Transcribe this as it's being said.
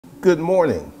Good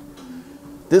morning.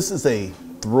 This is a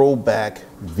throwback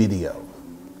video.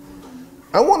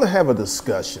 I want to have a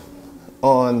discussion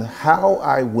on how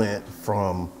I went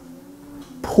from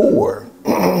poor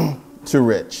to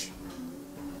rich.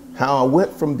 How I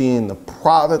went from being the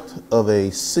product of a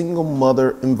single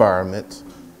mother environment,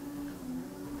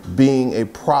 being a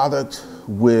product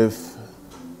with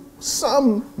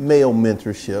some male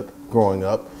mentorship growing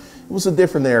up. It was a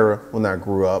different era when I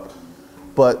grew up,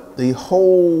 but the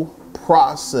whole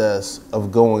process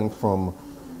of going from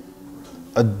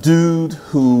a dude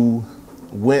who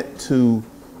went to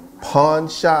pawn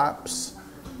shops,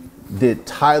 did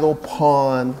title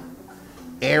pawn,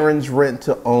 errands rent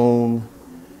to own,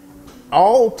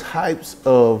 all types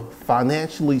of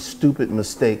financially stupid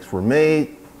mistakes were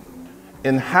made,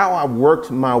 and how I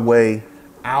worked my way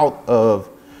out of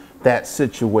that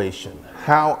situation,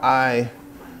 how I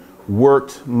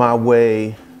worked my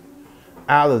way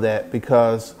out of that,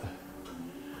 because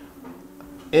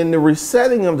in the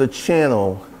resetting of the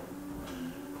channel,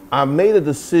 I made a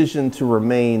decision to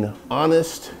remain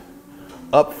honest,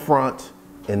 upfront,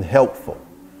 and helpful.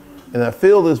 And I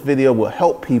feel this video will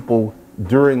help people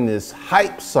during this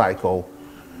hype cycle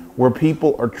where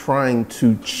people are trying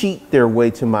to cheat their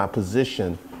way to my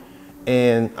position.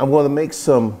 And I'm going to make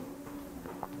some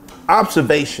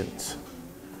observations.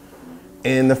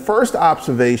 And the first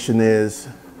observation is,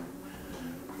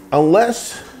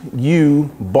 unless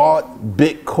you bought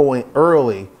Bitcoin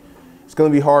early, it's going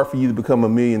to be hard for you to become a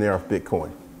millionaire off Bitcoin.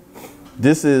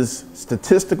 This is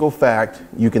statistical fact.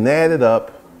 You can add it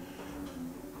up.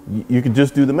 You can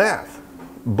just do the math.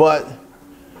 But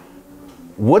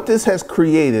what this has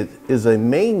created is a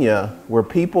mania where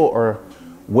people are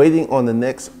waiting on the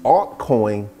next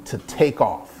altcoin to take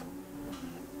off,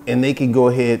 and they can go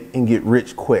ahead and get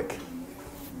rich quick.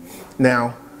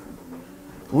 Now,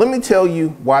 let me tell you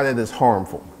why that is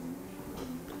harmful.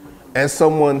 As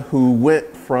someone who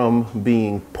went from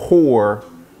being poor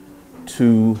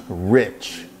to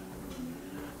rich,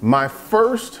 my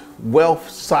first wealth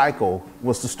cycle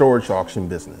was the storage auction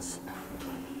business.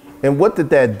 And what did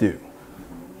that do?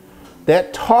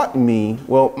 That taught me,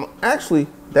 well, actually,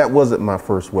 that wasn't my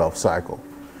first wealth cycle.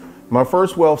 My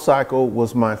first wealth cycle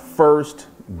was my first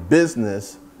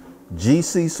business,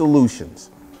 GC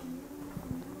Solutions.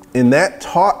 And that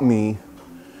taught me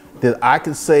that I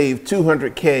could save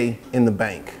 200K in the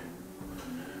bank.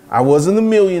 I wasn't a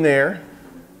millionaire,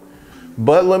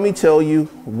 but let me tell you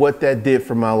what that did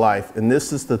for my life. And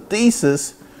this is the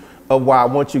thesis of why I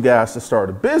want you guys to start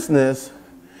a business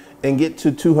and get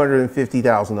to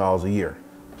 $250,000 a year.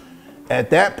 At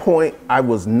that point, I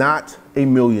was not a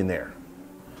millionaire.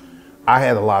 I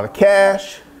had a lot of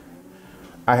cash.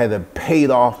 I had a paid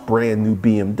off brand new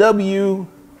BMW.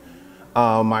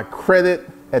 My credit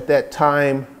at that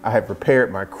time, I had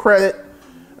prepared my credit.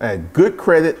 I had good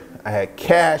credit. I had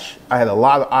cash. I had a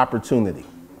lot of opportunity.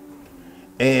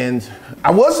 And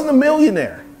I wasn't a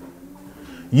millionaire.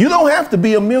 You don't have to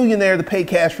be a millionaire to pay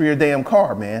cash for your damn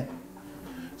car, man.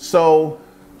 So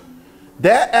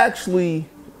that actually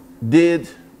did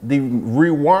the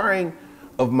rewiring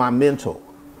of my mental.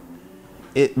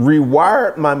 It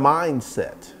rewired my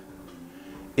mindset.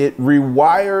 It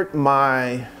rewired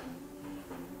my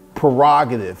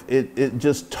prerogative. It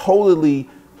just totally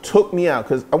took me out.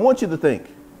 Because I want you to think,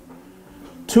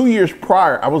 2 years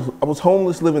prior, I was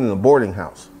homeless, living in a boarding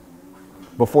house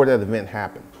before that event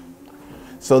happened.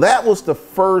 So that was the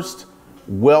first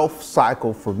wealth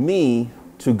cycle for me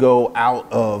to go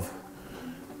out of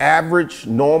average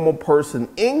normal person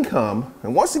income.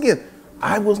 And once again,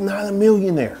 I was not a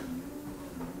millionaire,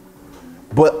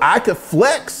 but I could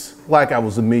flex like I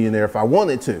was a millionaire if I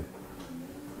wanted to.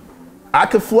 I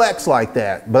could flex like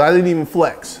that, but I didn't even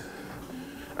flex.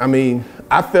 I mean,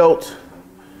 I felt,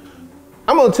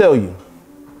 I'm gonna tell you,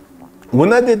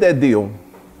 when I did that deal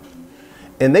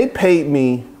and they paid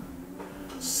me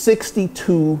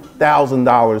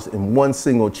 $62,000 in one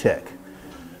single check,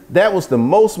 that was the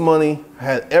most money I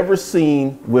had ever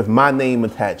seen with my name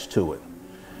attached to it.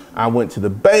 I went to the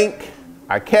bank,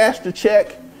 I cashed the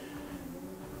check,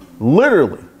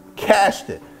 literally cashed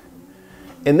it,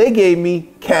 and they gave me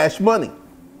cash money.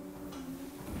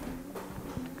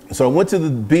 So I went to the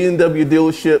BMW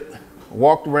dealership,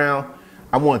 walked around,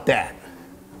 I want that.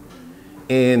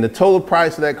 And the total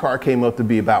price of that car came up to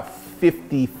be about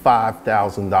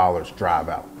 $55,000 drive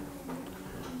out.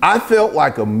 I felt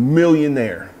like a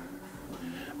millionaire.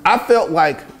 I felt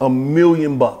like $1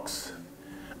 million bucks.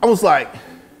 I was like,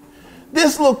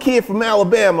 this little kid from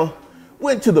Alabama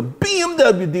went to the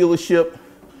BMW dealership,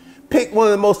 picked one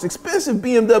of the most expensive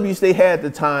BMWs they had at the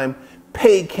time,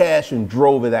 paid cash and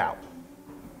drove it out.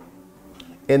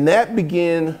 And that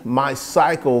began my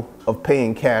cycle of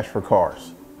paying cash for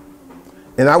cars.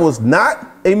 And I was not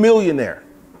a millionaire.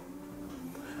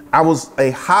 I was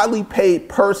a highly paid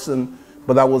person,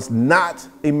 but I was not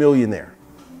a millionaire.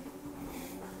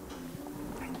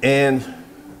 And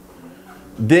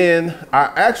then I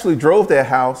actually drove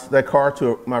that car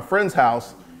to my friend's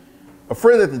house, a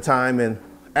friend at the time, and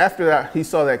after that, he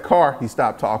saw that car, he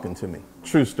stopped talking to me.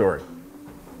 True story.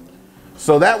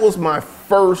 So that was my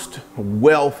first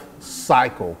wealth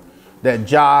cycle, that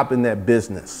job and that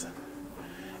business.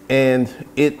 And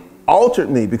it altered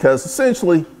me because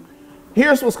essentially,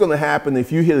 here's what's going to happen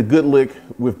if you hit a good lick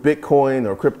with Bitcoin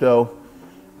or crypto.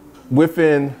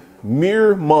 Within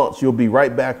mere months, you'll be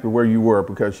right back to where you were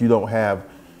because you don't have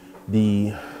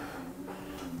the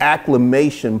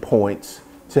acclimation points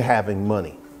to having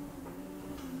money.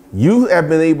 You have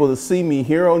been able to see me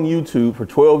here on YouTube for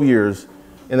 12 years,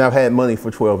 and I've had money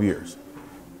for 12 years.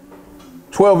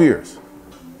 12 years.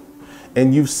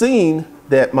 And you've seen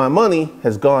that my money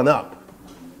has gone up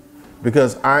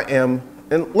because I am,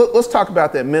 and let's talk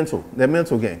about that mental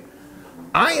game.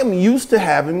 I am used to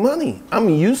having money. I'm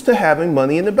used to having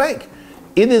money in the bank.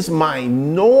 It is my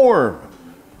norm.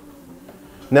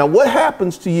 Now, what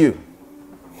happens to you?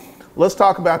 Let's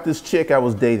talk about this chick I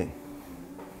was dating.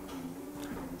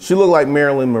 She looked like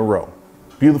Marilyn Monroe,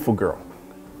 beautiful girl.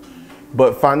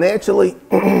 But financially,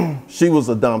 she was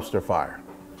a dumpster fire.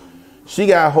 She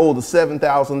got a hold of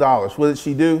 $7,000. What did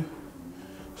she do?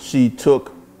 She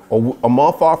took a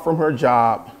month off from her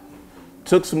job,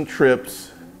 took some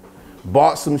trips,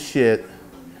 bought some shit,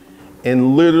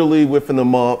 and literally within a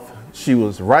month, she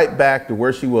was right back to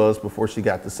where she was before she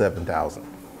got to 7,000.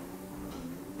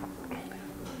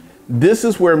 This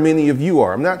is where many of you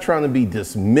are. I'm not trying to be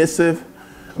dismissive.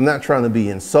 I'm not trying to be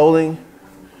insulting.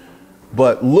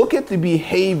 But look at the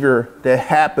behavior that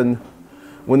happened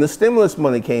when the stimulus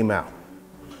money came out.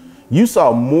 You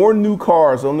saw more new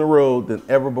cars on the road than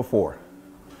ever before.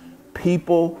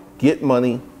 People get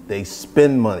money, they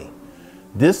spend money.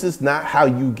 This is not how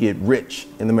you get rich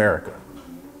in America.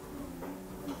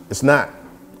 It's not.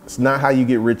 It's not how you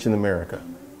get rich in America.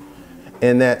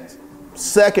 And that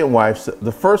second wife,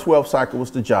 the first wealth cycle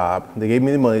was the job. They gave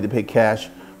me the money to pay cash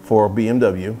for a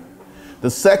BMW. The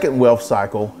second wealth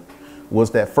cycle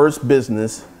was that first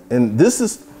business. And this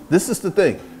is the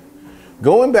thing.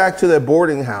 Going back to that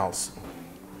boarding house,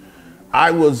 I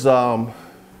learned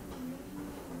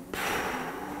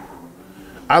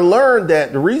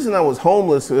that the reason I was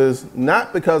homeless is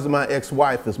not because of my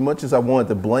ex-wife, as much as I wanted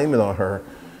to blame it on her.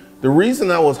 The reason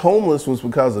I was homeless was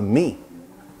because of me.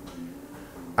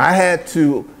 I had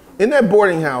to, in that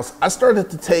boarding house, I started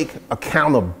to take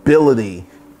accountability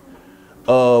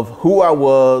of who I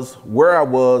was, where I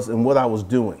was, and what I was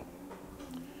doing.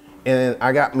 And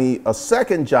I got me a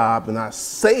second job, and I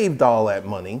saved all that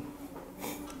money.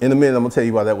 In a minute, I'm gonna tell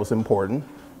you why that was important.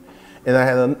 And I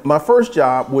had my first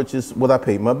job, which is what I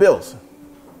paid my bills.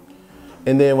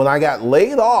 And then when I got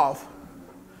laid off,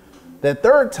 that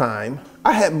third time,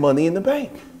 I had money in the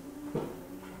bank.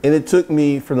 And it took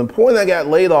me, from the point I got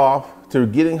laid off to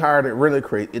getting hired at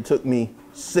Rent-A-Crate, it took me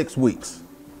 6 weeks.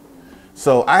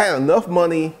 So I had enough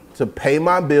money to pay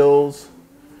my bills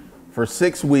for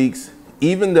 6 weeks,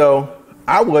 even though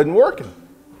I wasn't working.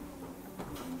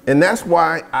 And that's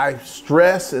why I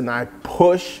stress and I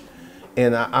push,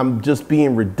 and I'm just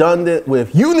being redundant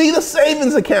with, you need a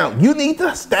savings account. You need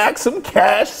to stack some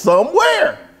cash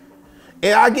somewhere.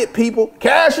 And I get people,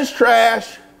 cash is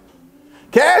trash.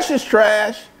 Cash is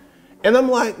trash. And I'm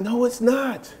like, no, it's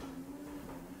not.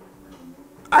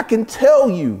 I can tell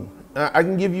you, I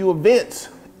can give you events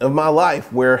of my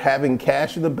life where having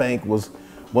cash in the bank was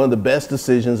one of the best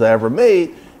decisions I ever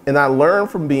made. And I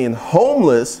learned from being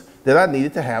homeless that I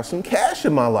needed to have some cash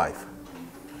in my life.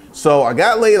 So I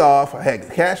got laid off, I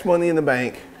had cash money in the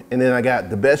bank, and then I got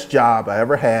the best job I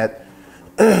ever had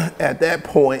at that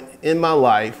point in my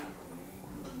life.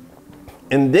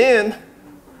 And then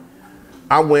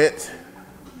I went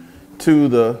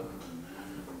to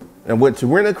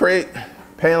Rent-A-Crate,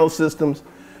 panel systems,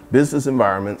 business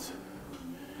environments.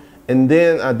 And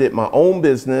then I did my own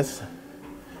business.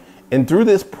 And through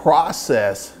this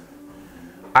process,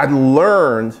 I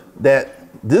learned that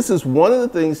this is one of the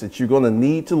things that you're going to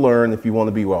need to learn if you want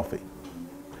to be wealthy.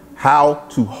 How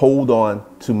to hold on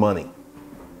to money.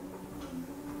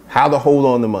 How to hold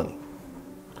on to money.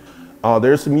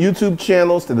 There's some YouTube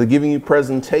channels that are giving you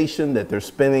presentation that they're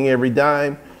spending every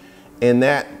dime, and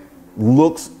that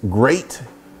looks great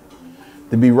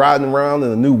to be riding around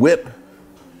in a new whip.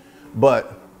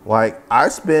 But like, I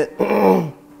spent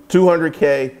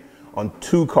 $200K on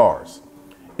 2 cars.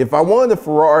 If I wanted a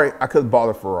Ferrari, I could have bought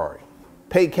a Ferrari.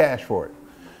 paid cash for it.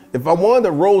 If I wanted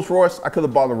a Rolls Royce, I could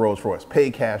have bought a Rolls Royce,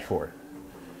 paid cash for it.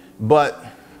 But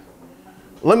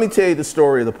let me tell you the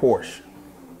story of the Porsche.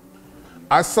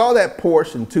 I saw that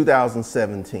Porsche in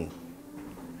 2017.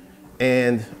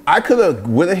 And I could have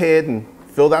went ahead and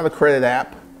filled out a credit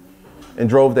app and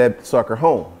drove that sucker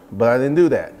home, but I didn't do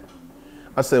that.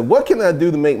 I said, what can I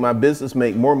do to make my business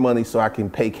make more money so I can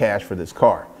pay cash for this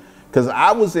car? Because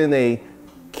I was in a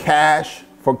cash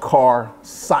for car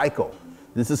cycle.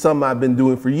 This is something I've been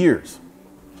doing for years.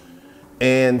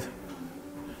 And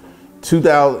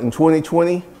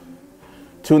 2020,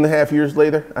 2.5 years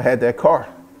later, I had that car.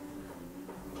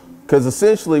 Because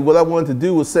essentially what I wanted to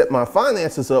do was set my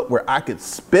finances up where I could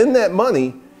spend that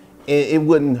money and it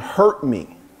wouldn't hurt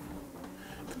me.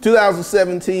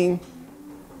 2017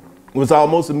 was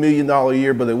almost $1 million a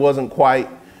year, but it wasn't quite.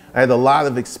 I had a lot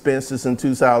of expenses in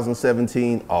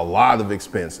 2017, a lot of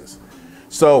expenses.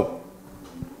 So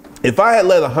if I had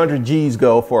let 100 G's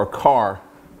go for a car,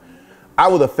 I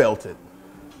would have felt it.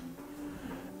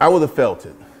 I would have felt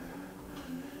it.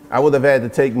 I would have had to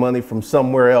take money from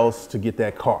somewhere else to get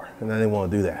that car, and I didn't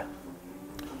want to do that.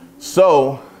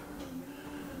 So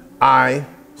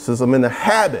since I'm in the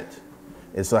habit,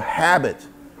 it's a habit,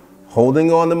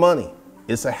 holding on to money.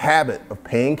 It's a habit of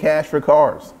paying cash for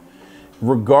cars.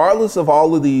 Regardless of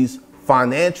all of these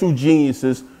financial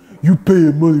geniuses, you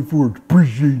paying money for a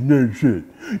depreciating asset.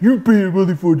 You paying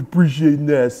money for a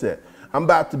depreciating asset. I'm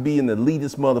about to be an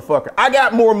elitist motherfucker. I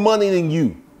got more money than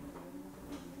you.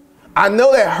 I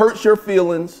know that hurts your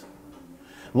feelings.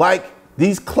 Like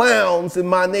these clowns in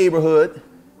my neighborhood,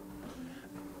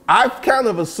 I've kind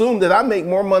of assumed that I make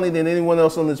more money than anyone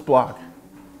else on this block.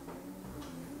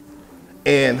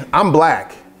 And I'm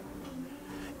black.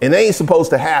 And they ain't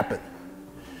supposed to happen.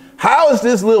 How is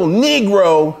this little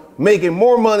Negro making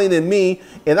more money than me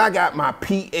and I got my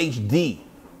PhD?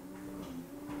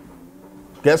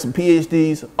 Got some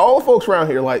PhDs. All the folks around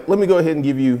here, like, let me go ahead and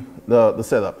give you the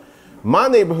setup. My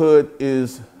neighborhood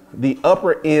is the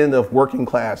upper end of working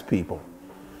class people.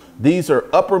 These are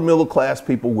upper middle class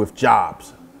people with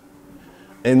jobs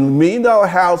and $1 million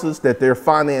houses that they're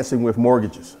financing with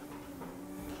mortgages.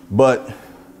 But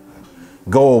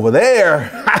go over there,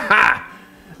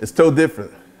 it's so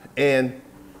different. And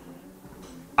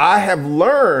I have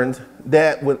learned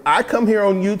that when I come here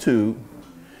on YouTube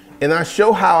and I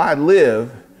show how I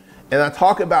live and I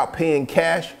talk about paying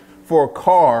cash for a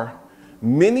car,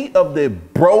 many of the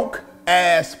broke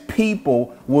ass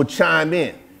people will chime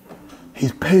in.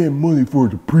 He's paying money for a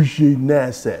depreciating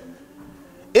asset.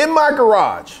 In my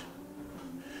garage,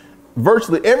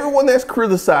 virtually everyone that's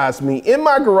criticized me, in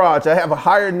my garage, I have a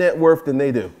higher net worth than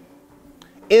they do.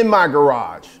 In my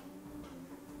garage.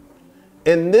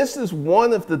 And this is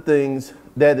one of the things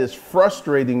that is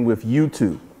frustrating with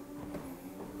YouTube.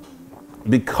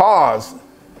 Because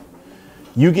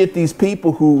you get these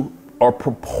people who are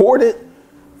purported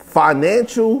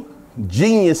financial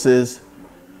geniuses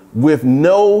with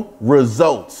no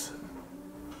results.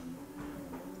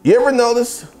 You ever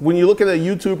notice when you look at a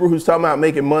YouTuber who's talking about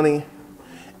making money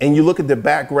and you look at the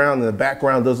background and the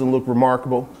background doesn't look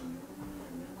remarkable?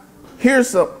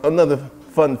 Here's another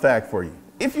fun fact for you.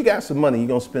 If you got some money, you're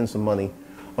gonna spend some money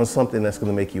on something that's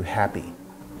gonna make you happy.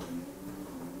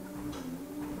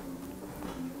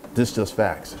 This is just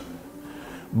facts.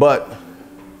 But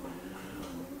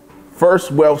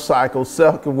first wealth cycle,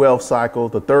 second wealth cycle,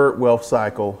 the third wealth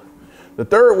cycle. The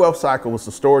third wealth cycle was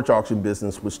the storage auction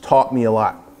business, which taught me a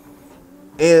lot.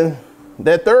 In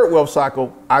that third wealth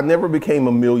cycle, I never became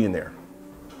a millionaire.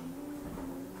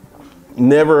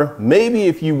 Never. Maybe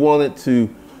if you wanted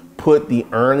to put the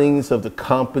earnings of the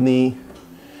company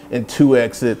and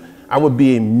 2x it, I would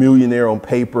be a millionaire on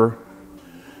paper.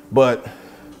 But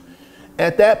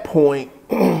at that point,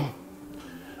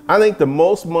 I think the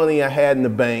most money I had in the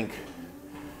bank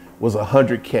was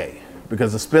 $100K,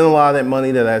 because I spent a lot of that money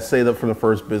that I saved up from the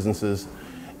first businesses.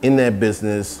 In that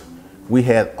business, we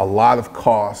had a lot of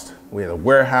cost. We had a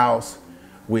warehouse,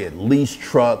 we had leased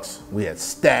trucks, we had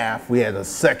staff, we had a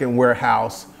second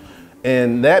warehouse.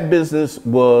 And that business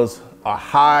was a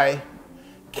high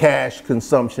cash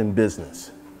consumption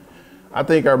business. I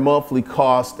think our monthly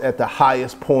cost at the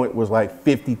highest point was like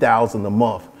 $50,000 a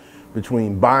month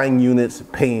between buying units,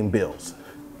 paying bills,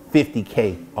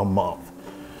 $50K a month.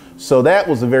 So that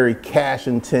was a very cash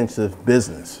intensive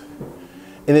business.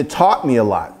 And it taught me a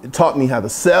lot. It taught me how to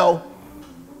sell.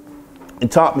 It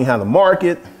taught me how to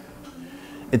market.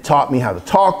 It taught me how to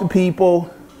talk to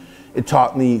people. It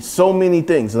taught me so many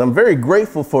things. And I'm very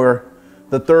grateful for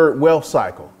the third wealth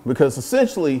cycle, because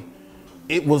essentially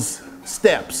it was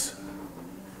steps.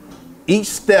 Each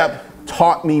step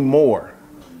taught me more.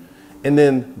 and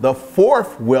then the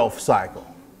fourth wealth cycle.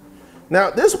 Now,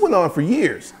 this went on for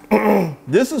years.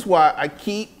 This is why I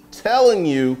keep telling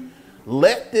you,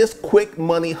 let this quick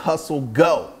money hustle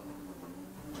go.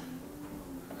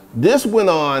 This went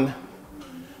on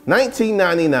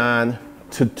 1999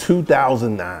 to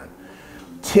 2009,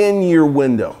 10-year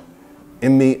window.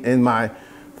 In my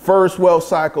first wealth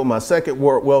cycle, my second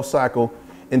wealth cycle.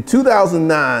 In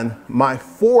 2009, my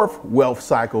fourth wealth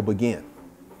cycle began.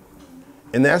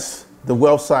 And that's the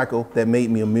wealth cycle that made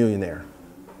me a millionaire.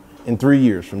 In 3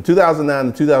 years, from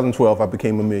 2009 to 2012, I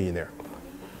became a millionaire.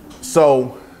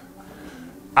 So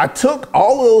I took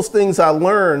all of those things I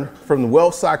learned from the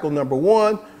wealth cycle number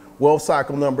 1, wealth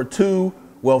cycle number 2,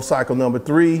 wealth cycle number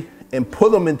 3, and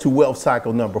put them into wealth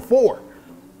cycle number 4.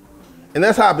 And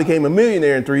that's how I became a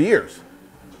millionaire in 3 years.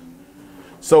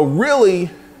 So really,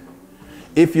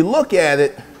 if you look at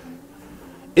it,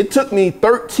 it took me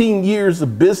 13 years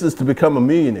of business to become a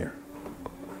millionaire.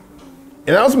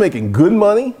 And I was making good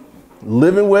money,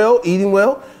 living well, eating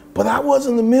well, but I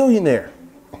wasn't a millionaire.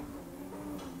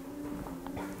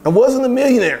 I wasn't a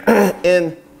millionaire.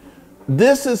 And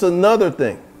this is another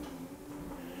thing.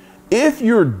 If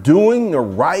you're doing the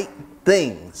right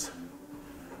things,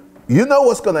 you know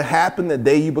what's going to happen the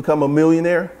day you become a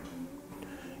millionaire?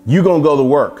 You're going to go to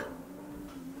work.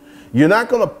 You're not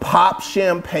going to pop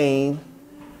champagne.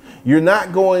 You're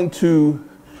not going to,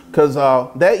 because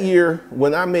that year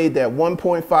when I made that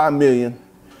 1.5 million,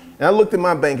 and I looked at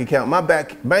my bank account, my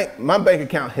bank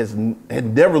account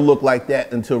had never looked like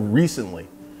that until recently.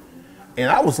 And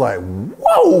I was like,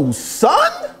 whoa,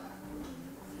 son,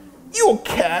 you a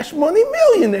cash money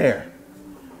millionaire.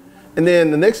 And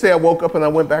then the next day I woke up and I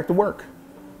went back to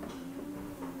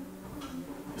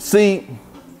See,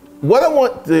 what I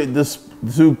want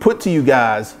to put to you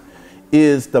guys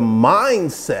is the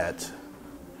mindset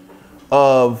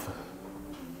of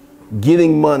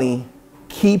getting money,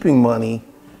 keeping money,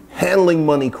 handling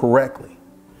money correctly.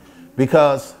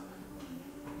 Because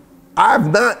I've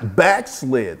not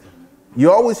backslid. You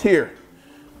always hear,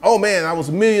 oh man, I was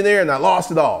a millionaire and I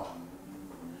lost it all.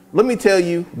 Let me tell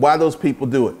you why those people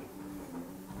do it.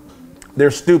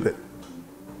 They're stupid.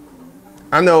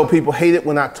 I know people hate it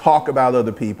when I talk about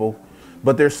other people,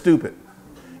 but they're stupid.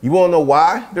 You want to know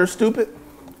why they're stupid?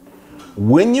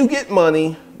 When you get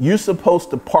money, you're supposed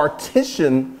to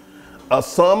partition a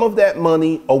sum of that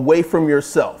money away from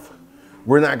yourself.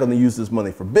 We're not going to use this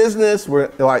money for business.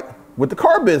 We're like with the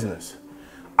car business.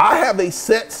 I have a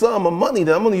set sum of money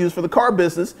that I'm going to use for the car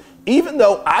business, even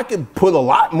though I could put a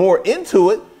lot more into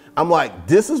it. I'm like,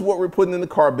 this is what we're putting in the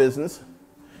car business,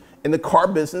 and the car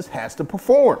business has to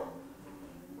perform.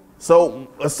 So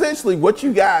essentially what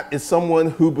you got is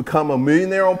someone who become a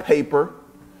millionaire on paper,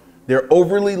 they're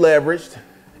overly leveraged,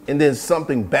 and then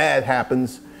something bad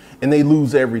happens and they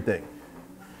lose everything.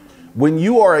 When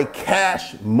you are a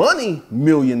cash money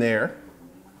millionaire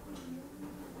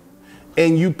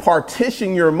and you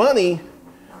partition your money,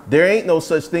 there ain't no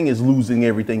such thing as losing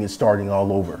everything and starting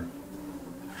all over.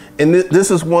 And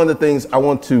this is one of the things I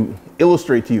want to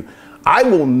illustrate to you. I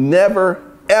will never,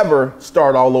 ever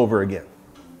start all over again.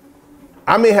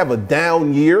 I may have a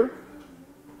down year,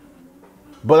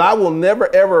 but I will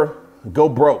never, ever go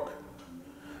broke.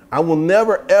 I will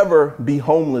never, ever be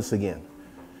homeless again.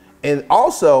 And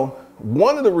also,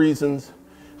 one of the reasons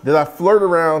that I flirt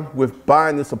around with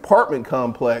buying this apartment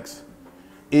complex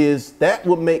is that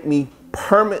would make me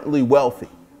permanently wealthy.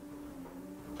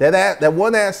 That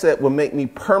one asset will make me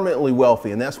permanently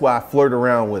wealthy, and that's why I flirt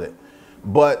around with it.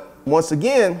 But once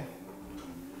again,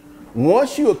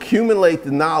 once you accumulate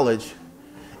the knowledge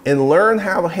and learn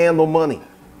how to handle money,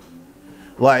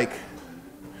 like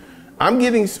I'm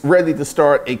getting ready to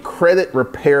start a credit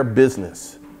repair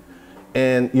business.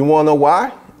 And you want to know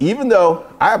why? Even though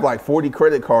I have like 40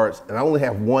 credit cards and I only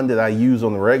have one that I use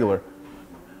on the regular,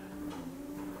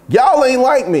 y'all ain't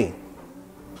like me.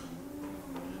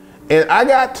 And I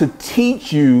got to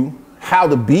teach you how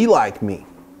to be like me.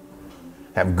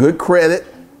 Have good credit,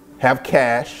 have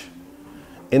cash,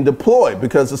 and deploy.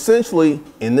 Because essentially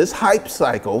in this hype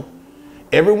cycle,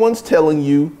 everyone's telling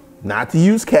you not to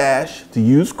use cash, to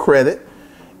use credit.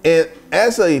 And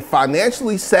as a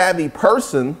financially savvy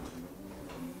person,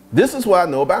 this is what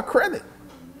I know about credit.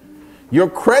 Your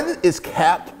credit is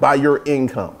capped by your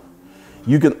income.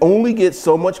 You can only get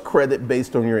so much credit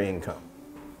based on your income.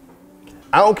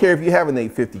 I don't care if you have an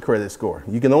 850 credit score.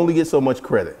 You can only get so much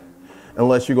credit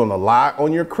unless you're going to lie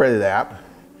on your credit app.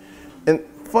 And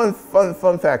fun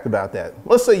fact about that.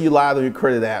 Let's say you lied on your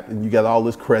credit app and you got all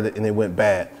this credit and it went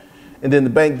bad. And then the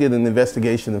bank did an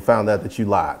investigation and found out that you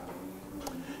lied.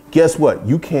 Guess what?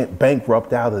 You can't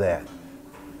bankrupt out of that.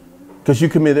 because you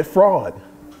committed fraud.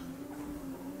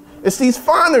 It's these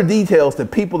finer details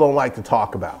that people don't like to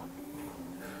talk about.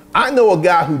 I know a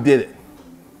guy who did it.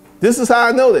 This is how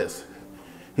I know this.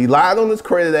 He lied on his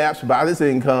credit apps about his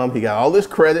income. He got all this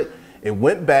credit. It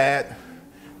went bad.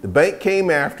 The bank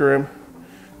came after him.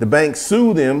 The bank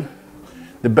sued him.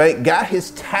 The bank got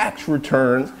his tax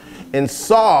returns and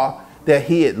saw that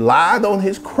he had lied on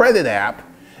his credit app,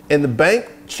 and the bank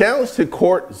challenged to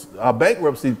court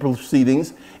bankruptcy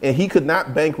proceedings, and he could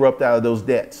not bankrupt out of those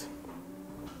debts.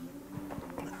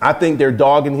 I think they're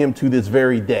dogging him to this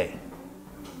very day.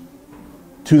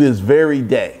 To this very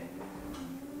day.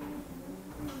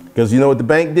 Because you know what the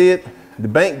bank did? The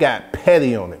bank got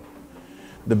petty on him.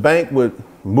 The bank would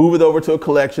move it over to a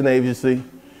collection agency,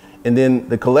 and then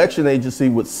the collection agency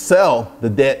would sell the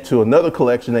debt to another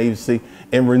collection agency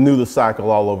and renew the cycle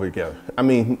all over again. I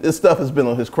mean, this stuff has been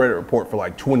on his credit report for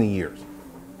like 20 years.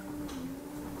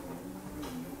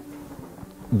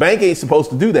 Bank ain't supposed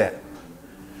to do that.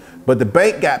 But the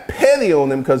bank got petty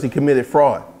on him because he committed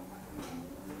fraud.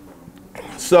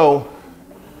 So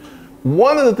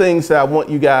one of the things that I want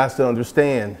you guys to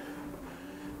understand,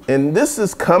 and this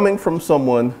is coming from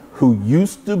someone who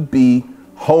used to be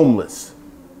homeless.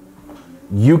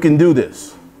 You can do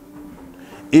this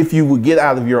if you would get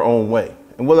out of your own way.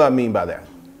 And what do I mean by that?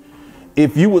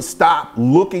 If you would stop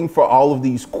looking for all of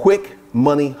these quick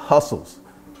money hustles.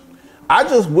 I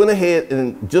just went ahead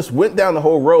and just went down the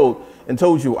whole road and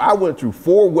told you I went through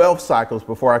 4 wealth cycles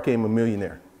before I became a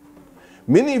millionaire.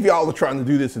 Many of y'all are trying to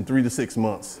do this in 3 to 6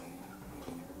 months.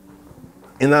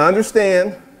 And I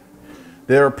understand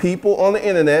there are people on the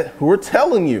internet who are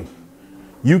telling you,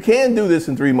 you can do this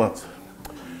in 3 months.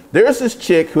 There's this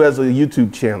chick who has a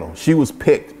YouTube channel. She was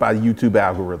picked by the YouTube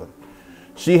algorithm.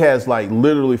 She has like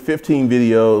literally 15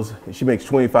 videos and she makes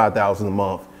 $25,000 a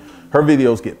month. Her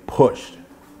videos get pushed.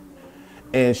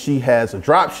 And she has a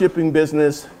drop shipping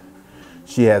business.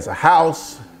 She has a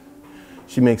house.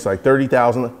 She makes like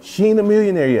 $30,000. She ain't a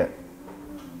millionaire yet.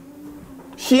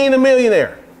 She ain't a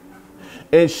millionaire.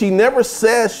 And she never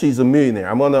says she's a millionaire.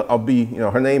 I'll be,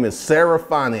 her name is Sarah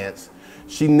Finance.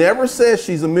 She never says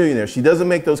she's a millionaire. She doesn't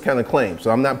make those kind of claims.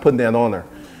 So I'm not putting that on her.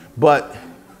 But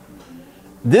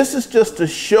this is just to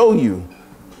show you,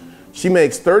 she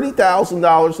makes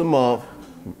 $30,000 a month,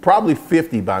 probably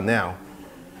 50 by now.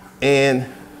 And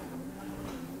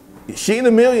she ain't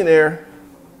a millionaire,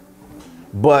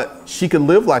 but she could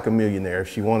live like a millionaire if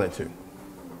she wanted to.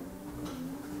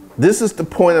 This is the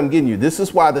point I'm getting you. This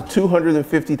is why the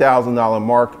 $250,000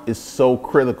 mark is so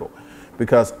critical,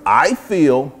 because I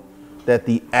feel that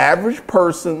the average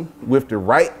person with the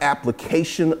right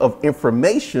application of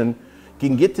information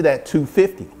can get to that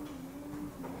 250.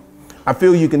 I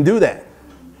feel you can do that.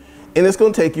 And it's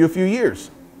going to take you a few years.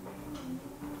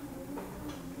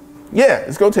 Yeah,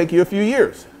 it's going to take you a few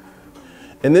years.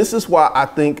 And this is why I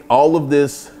think all of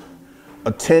this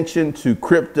attention to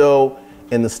crypto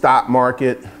and the stock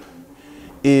market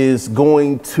is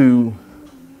going to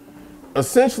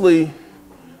essentially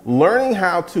learning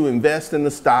how to invest in the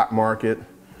stock market,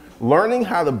 learning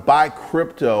how to buy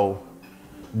crypto.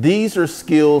 These are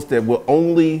skills that will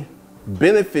only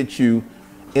benefit you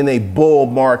in a bull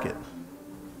market.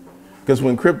 Because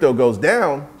when crypto goes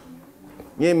down,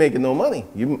 you ain't making no money.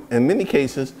 In many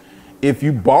cases, if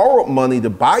you borrow money to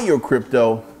buy your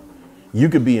crypto, you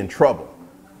could be in trouble.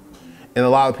 And a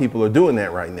lot of people are doing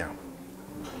that right now.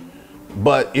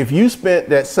 But if you spent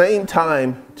that same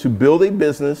time to build a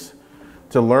business,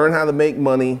 to learn how to make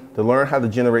money, to learn how to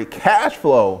generate cash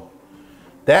flow,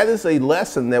 that is a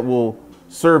lesson that will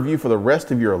serve you for the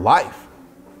rest of your life.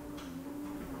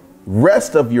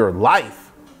 Rest of your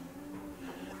life.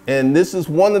 And this is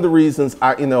one of the reasons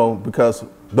because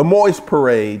the Moist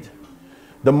Parade,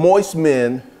 the Moist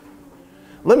Men,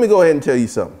 let me go ahead and tell you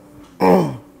something.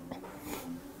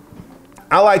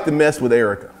 I like to mess with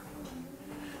Erica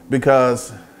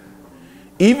because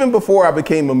even before I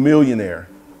became a millionaire,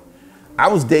 I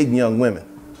was dating young women.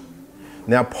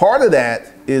 Now, part of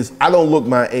that is I don't look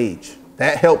my age.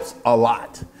 That helps a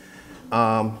lot.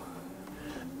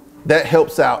 That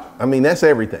helps out. I mean, that's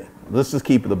everything. Let's just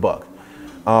keep it a buck.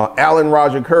 Alan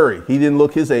Roger Curry, he didn't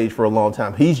look his age for a long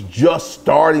time. He's just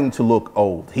starting to look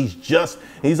old.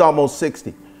 He's almost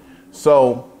 60.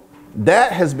 So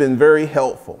that has been very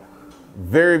helpful.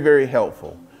 Very, very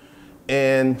helpful.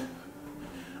 And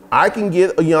I can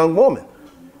get a young woman.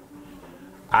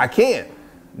 I can.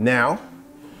 Now,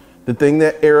 the thing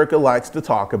that Erica likes to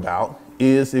talk about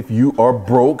is if you are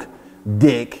broke,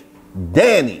 Dick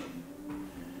Danny.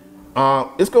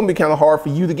 It's going to be kind of hard for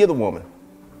you to get a woman.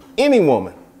 Any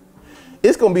woman.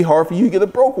 It's going to be hard for you to get a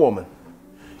broke woman.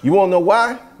 You want to know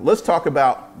why? Let's talk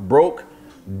about broke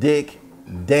Dick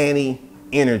Danny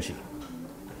energy.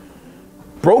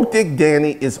 Broke Dick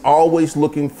Danny is always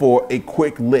looking for a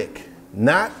quick lick,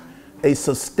 not a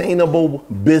sustainable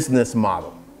business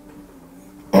model.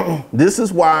 This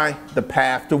is why the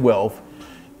path to wealth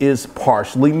is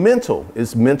partially mental.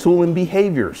 It's mental and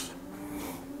behaviors.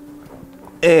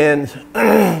 And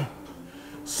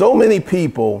so many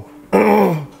people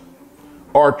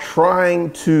are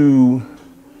trying to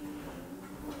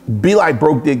be like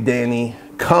Broke Dick Danny,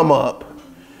 come up.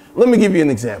 Let me give you an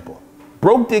example.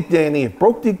 Broke Dick Danny, if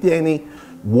Broke Dick Danny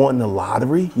won the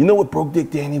lottery, you know what Broke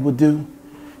Dick Danny would do?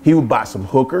 He would buy some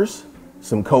hookers,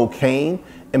 some cocaine,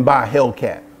 and buy a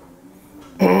Hellcat.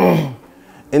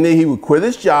 And then he would quit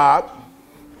his job.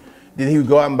 Then he would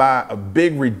go out and buy a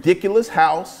big, ridiculous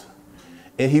house.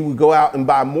 And he would go out and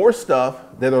buy more stuff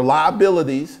that are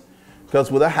liabilities. Because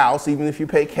with a house, even if you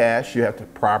pay cash, you have to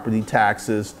property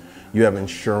taxes, you have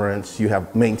insurance, you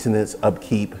have maintenance,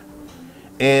 upkeep.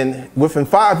 And within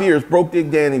 5 years, Broke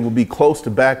Dick Danny will be close to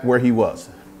back where he was.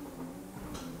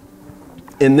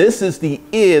 And this is the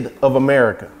id of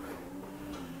America.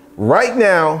 Right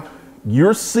now,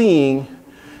 you're seeing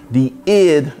the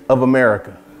id of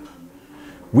America.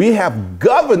 We have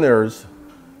governors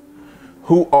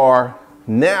who are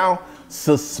now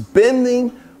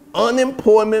suspending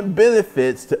unemployment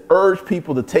benefits to urge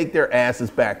people to take their asses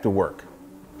back to work.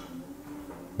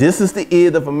 This is the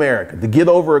id of America, the get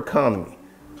over economy.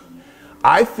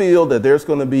 I feel that there's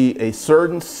going to be a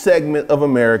certain segment of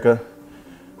America,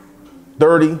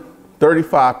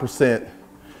 35%,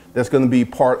 that's going to be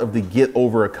part of the get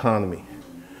over economy.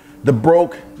 The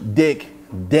Broke Dick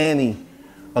Danny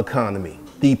economy,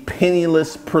 the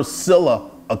penniless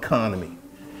Priscilla economy.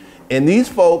 And these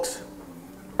folks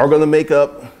are going to make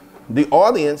up the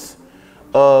audience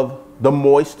of the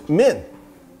moist men.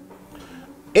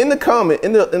 In the comment,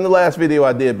 in the last video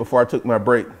I did before I took my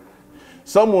break,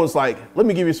 someone was like, let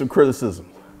me give you some criticism.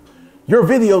 Your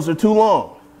videos are too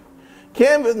long.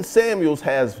 Kevin Samuels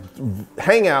has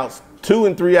hangouts 2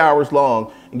 and 3 hours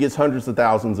long and gets hundreds of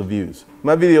thousands of views.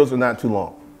 My videos are not too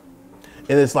long.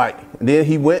 And it's like, then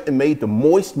he went and made the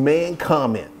moist man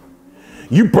comment.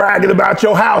 You bragging about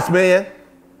your house, man.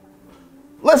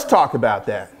 Let's talk about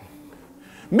that.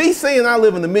 Me saying I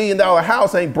live in $1 million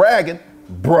house ain't bragging,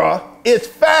 bruh. It's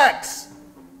facts.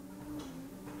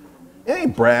 It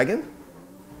ain't bragging.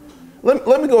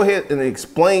 Let me go ahead and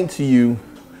explain to you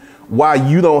why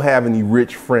you don't have any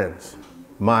rich friends,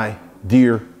 my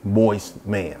dear moist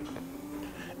man.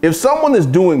 If someone is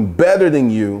doing better than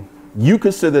you, you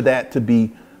consider that to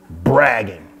be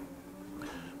bragging.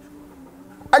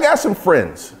 I got some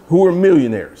friends who are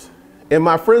millionaires. And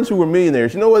my friends who were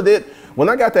millionaires, you know what they did? When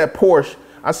I got that Porsche,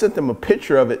 I sent them a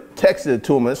picture of it, texted it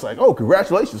to them, and it's like, oh,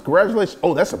 congratulations, congratulations.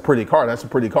 Oh, that's a pretty car, that's a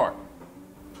pretty car.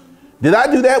 Did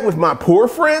I do that with my poor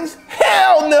friends?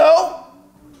 Hell no.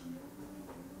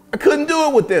 I couldn't do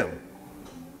it with them.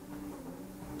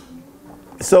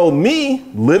 So me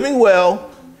living well,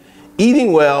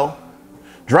 eating well,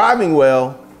 driving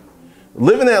well,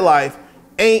 living that life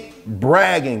ain't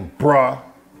bragging, bruh.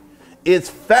 It's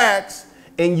facts,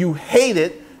 and you hate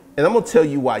it, and I'm gonna tell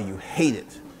you why you hate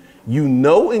it. You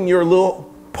know in your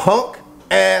little punk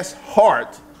ass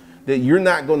heart that you're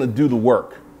not gonna do the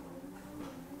work.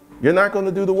 You're not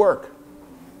gonna do the work.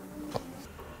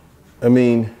 I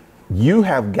mean, you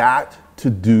have got to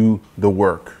do the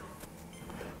work.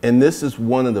 And this is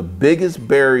one of the biggest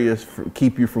barriers to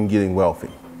keep you from getting wealthy.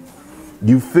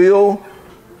 You feel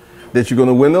that you're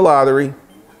gonna win the lottery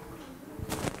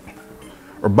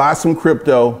or buy some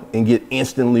crypto and get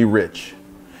instantly rich.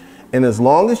 And as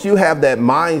long as you have that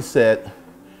mindset,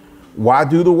 why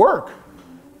do the work?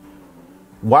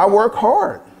 Why work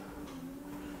hard?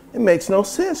 It makes no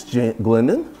sense,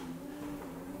 Glendon.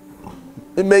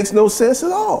 It makes no sense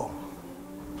at all.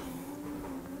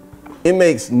 It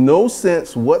makes no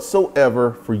sense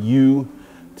whatsoever for you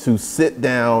to sit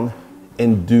down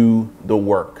and do the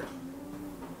work.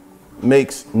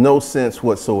 Makes no sense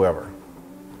whatsoever.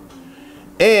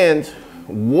 And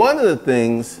one of the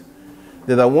things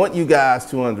that I want you guys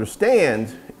to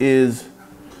understand is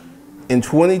in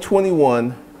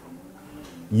 2021,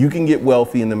 you can get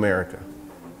wealthy in America.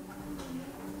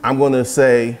 I'm going to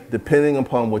say, depending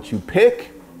upon what you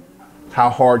pick,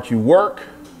 how hard you work,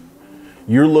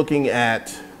 you're looking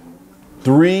at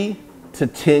 3 to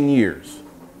 10 years.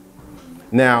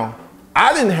 Now,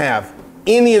 I didn't have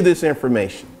any of this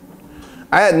information.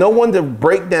 I had no one to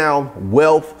break down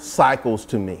wealth cycles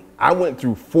to me. I went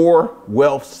through 4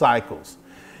 wealth cycles.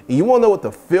 And you want to know what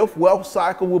the 5th wealth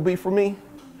cycle will be for me?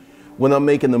 When I'm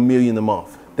making $1 million a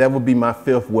month. That would be my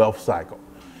 5th wealth cycle.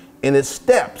 And it's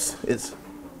steps. It's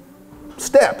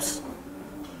steps.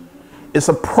 It's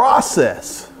a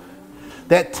process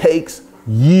that takes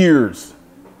years.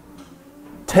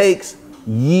 Takes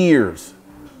years.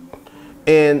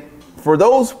 And for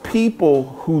those people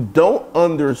who don't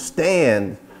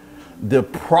understand the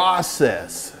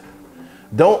process,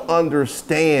 don't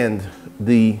understand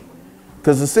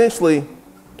because essentially,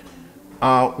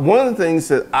 one of the things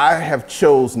that I have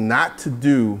chose not to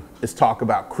do is talk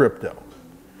about crypto.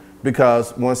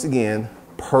 Because once again,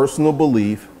 personal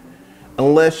belief,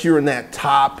 unless you're in that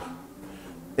top,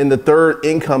 in the third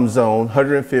income zone,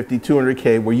 150,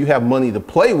 200K, where you have money to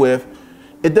play with,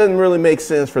 it doesn't really make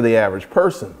sense for the average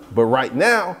person. But right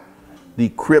now, the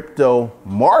crypto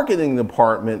marketing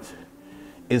department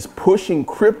is pushing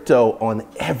crypto on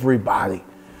everybody.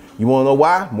 You wanna know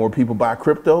why? More people buy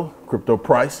crypto, crypto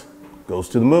price goes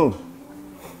to the moon.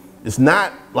 It's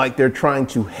not like they're trying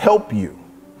to help you.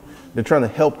 They're trying to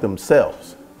help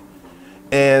themselves.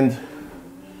 And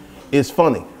it's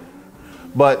funny,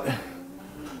 but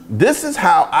this is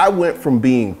how I went from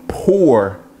being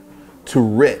poor to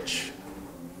rich.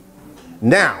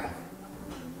 Now,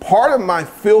 part of my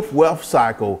fifth wealth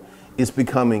cycle is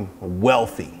becoming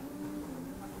wealthy.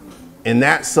 And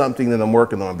that's something that I'm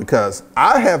working on, because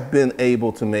I have been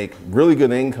able to make really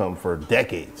good income for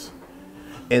decades.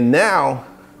 And now,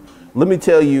 let me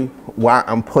tell you why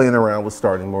I'm playing around with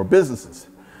starting more businesses.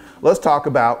 Let's talk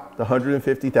about the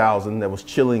 $150,000 that was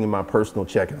chilling in my personal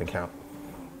checking account.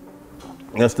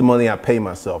 That's the money I pay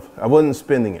myself. I wasn't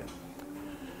spending it.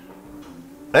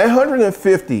 That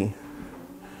 150,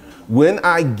 when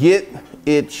I get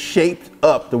it shaped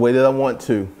up the way that I want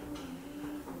to,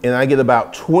 and I get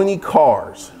about 20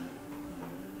 cars,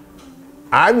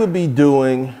 I would be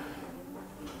doing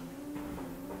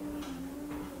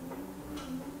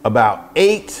about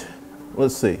 20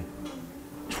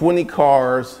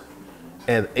 cars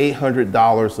at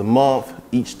 $800 a month.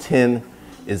 Each 10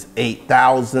 is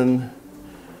 8,000.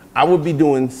 I would be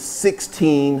doing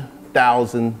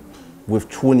 16,000 with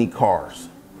 20 cars,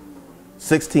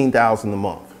 16,000 a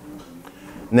month.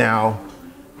 Now,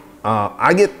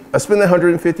 I spend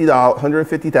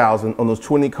 $150,000 on those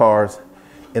 20 cars,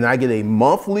 and I get a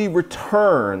monthly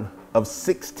return of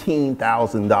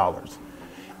 $16,000.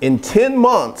 In 10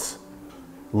 months,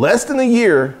 less than a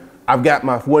year, I've got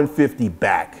my 150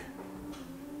 back.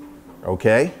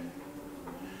 Okay?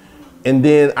 And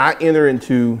then I enter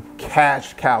into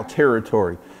cash cow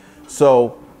territory.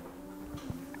 So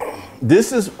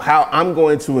this is how I'm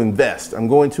going to invest. I'm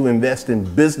going to invest in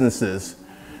businesses,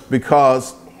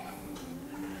 because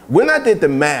when I did the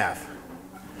math,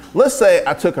 let's say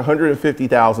I took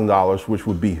 $150,000, which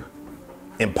would be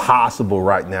impossible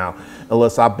right now,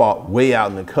 unless I bought way out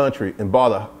in the country and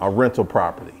bought a rental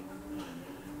property.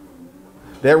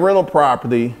 That rental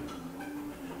property,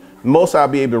 most I'll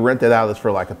be able to rent that out is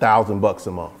for like $1,000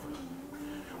 a month.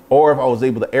 Or if I was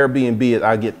able to Airbnb it,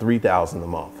 I'd get $3,000 a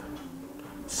month.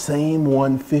 Same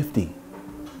 150.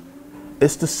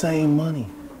 It's the same money.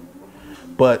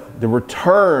 But the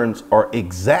returns are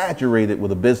exaggerated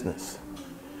with a business.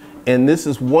 And this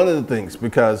is one of the things,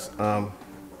 because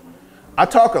I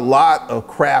talk a lot of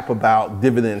crap about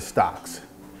dividend stocks,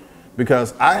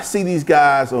 because I see these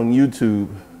guys on YouTube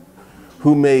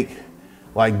who make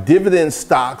like dividend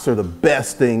stocks are the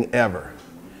best thing ever.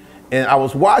 And I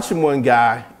was watching one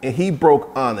guy, and he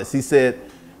broke honest. He said,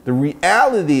 the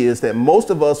reality is that most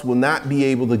of us will not be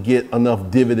able to get enough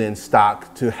dividend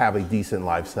stock to have a decent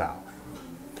lifestyle.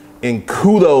 And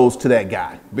kudos to that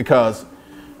guy, because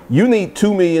you need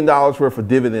 $2 million worth of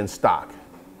dividend stock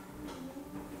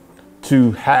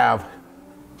to have,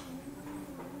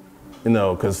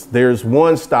 because there's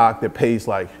one stock that pays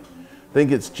like, I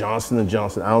think it's Johnson &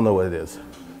 Johnson. I don't know what it is,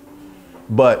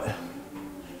 but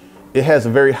it has a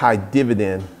very high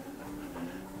dividend,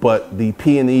 but the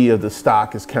P&E of the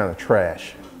stock is kind of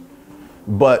trash.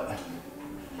 But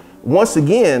once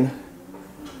again,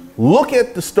 look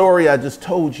at the story I just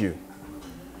told you.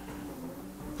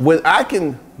 When I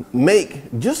can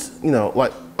make just,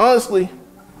 like honestly,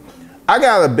 I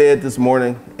got out of bed this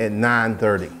morning at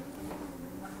 9:30.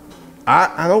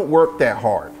 I don't work that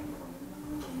hard.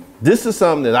 This is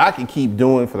something that I can keep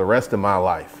doing for the rest of my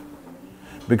life,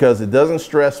 because it doesn't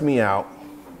stress me out.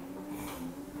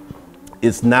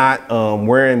 It's not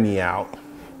wearing me out.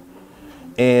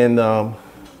 And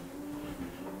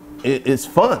it's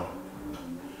fun.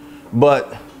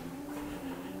 But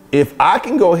if I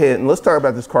can go ahead and let's talk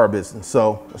about this car business.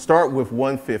 So I start with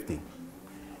 150,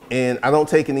 and I don't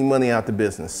take any money out the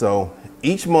business. So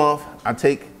each month I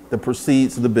take the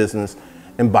proceeds of the business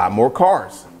and buy more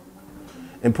cars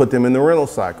and put them in the rental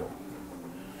cycle.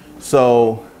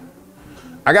 So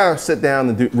I gotta sit down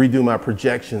and redo my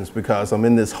projections because I'm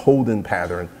in this holding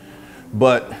pattern.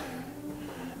 But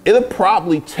it'll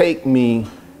probably take me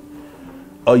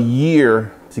a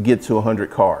year to get to 100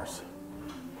 cars.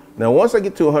 Now, once I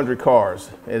get to 100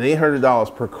 cars at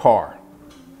 $800 per car,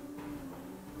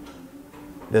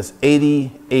 that's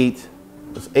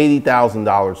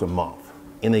 $80,000 a month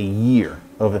in a year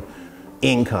of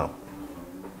income.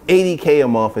 80K a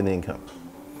month in income.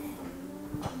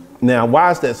 Now, why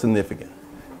is that significant?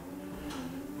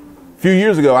 A few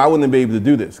years ago, I wouldn't be able to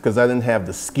do this because I didn't have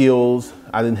the skills,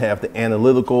 I didn't have the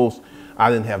analyticals, I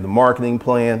didn't have the marketing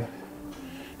plan.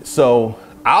 So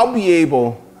I'll be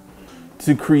able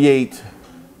to create,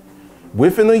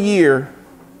 within a year,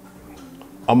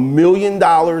 $1 million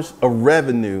of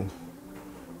revenue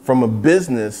from a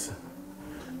business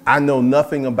I know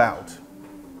nothing about,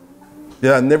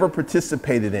 that I never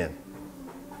participated in,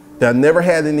 that I never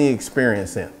had any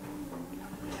experience in.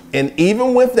 And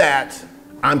even with that,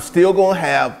 I'm still gonna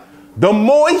have the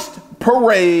moist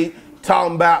parade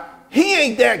talking about he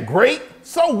ain't that great.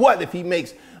 So what if he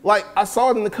makes, like I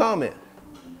saw it in the comment.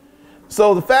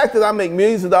 So the fact that I make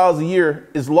millions of dollars a year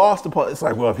is lost upon, it's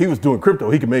like, well, if he was doing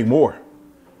crypto, he could make more.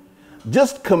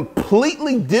 Just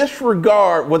completely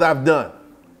disregard what I've done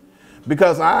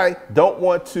because I don't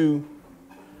want to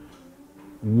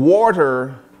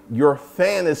water your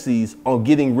fantasies on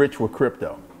getting rich with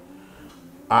crypto.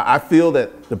 I feel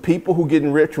that the people who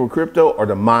getting rich with crypto are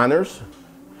the miners.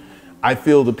 I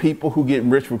feel the people who getting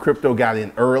rich with crypto got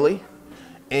in early.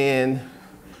 And,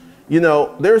 you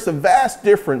know, there's a vast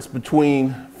difference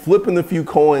between flipping a few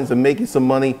coins and making some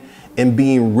money and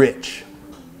being rich.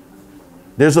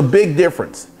 There's a big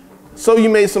difference. So you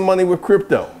made some money with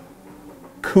crypto.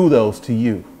 Kudos to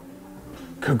you.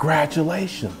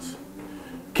 Congratulations.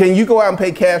 Can you go out and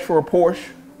pay cash for a Porsche?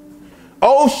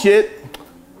 Oh shit.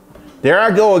 There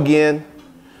I go again,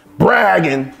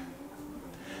 bragging.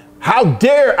 How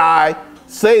dare I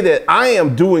say that I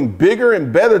am doing bigger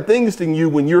and better things than you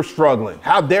when you're struggling?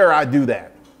 How dare I do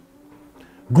that?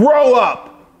 Grow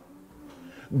up.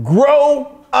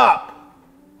 Grow up.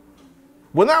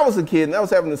 When I was a kid and I was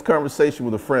having this conversation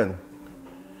with a friend,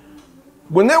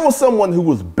 when there was someone who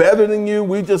was better than you,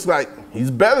 we just like, he's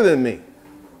better than me.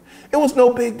 It was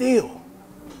no big deal.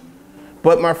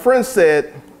 But my friend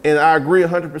said, and I agree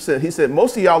 100%, he said,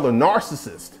 most of y'all are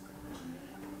narcissists.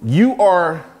 You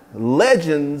are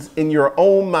legends in your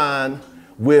own mind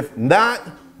with not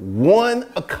one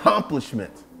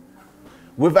accomplishment.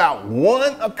 Without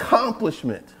one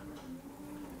accomplishment.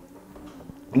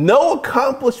 No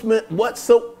accomplishment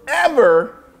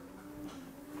whatsoever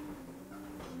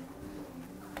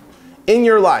in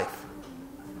your life.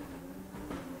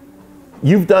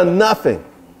 You've done nothing.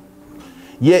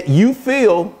 Yet you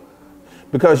feel,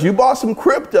 because you bought some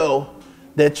crypto,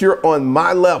 that you're on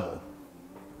my level.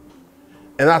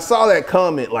 And I saw that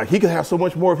comment, like, he could have so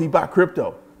much more if he bought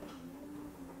crypto.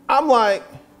 I'm like,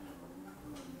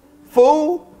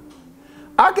 fool,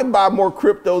 I can buy more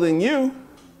crypto than you.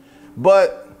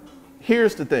 But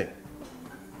here's the thing.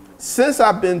 Since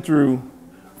I've been through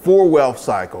 4 wealth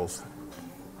cycles,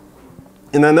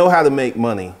 and I know how to make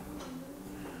money,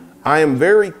 I am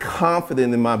very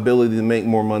confident in my ability to make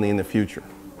more money in the future.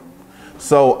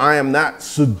 So I am not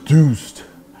seduced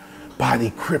by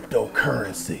the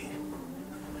cryptocurrency.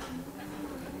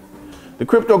 The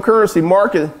cryptocurrency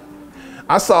market,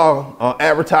 I saw an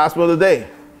advertisement the other day.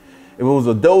 It was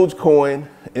a Dogecoin.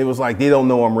 It was like, they don't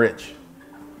know I'm rich.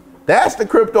 That's the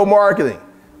crypto marketing.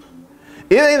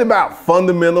 It ain't about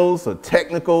fundamentals or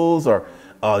technicals or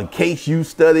case use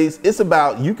studies. It's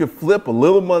about you can flip a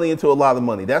little money into a lot of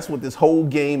money. That's what this whole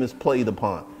game is played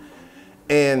upon.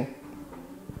 And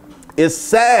it's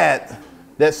sad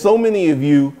that so many of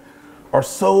you are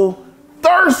so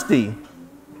thirsty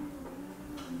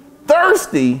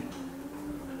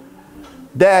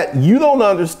that you don't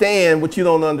understand what you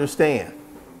don't understand.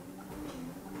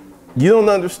 You don't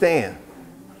understand.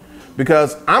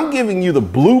 Because I'm giving you the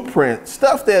blueprint,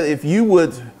 stuff that if you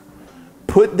would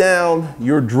put down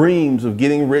your dreams of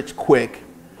getting rich quick,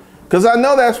 because I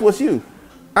know that's what's you.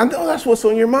 I know that's what's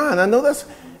on your mind. I know that's,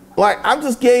 like, I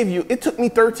just gave you, it took me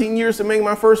 13 years to make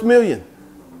my first million.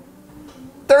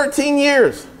 13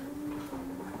 years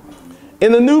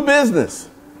in a new business.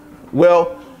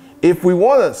 Well, if we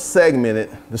want to segment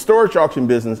it, the storage auction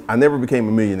business, I never became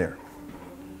a millionaire.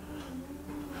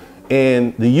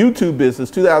 And the YouTube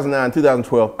business, 2009,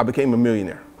 2012, I became a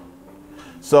millionaire.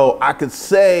 So I could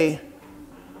say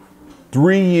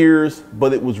 3 years,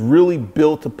 but it was really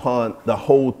built upon the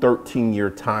whole 13-year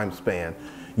time span.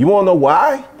 You want to know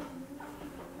why?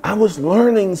 I was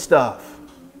learning stuff.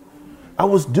 I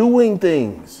was doing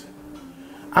things.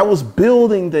 I was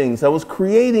building things. I was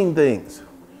creating things.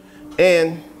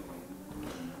 And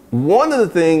one of the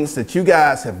things that you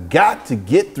guys have got to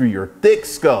get through your thick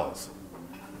skulls,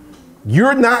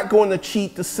 you're not going to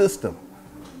cheat the system.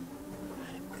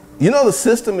 You know, the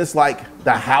system is like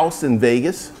the house in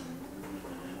Vegas.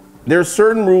 There's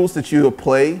certain rules that you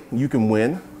play, you can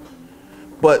win.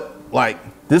 But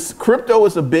like this crypto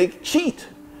is a big cheat.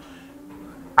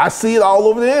 I see it all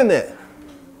over the internet.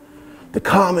 The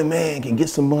common man can get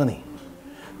some money.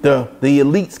 The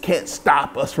elites can't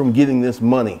stop us from getting this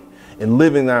money and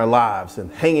living our lives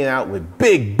and hanging out with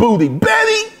Big Booty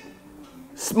Betty,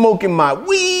 smoking my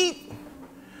weed,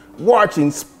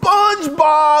 watching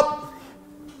SpongeBob,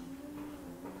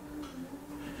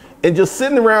 and just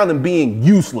sitting around and being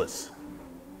useless.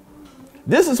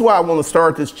 This is why I want to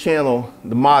start this channel,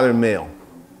 The Modern Male,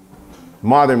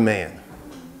 Modern Man.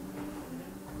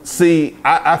 See,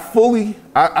 I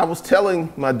was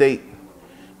telling my date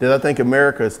that I think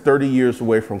America is 30 years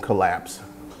away from collapse.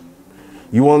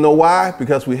 You want to know why?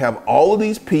 Because we have all of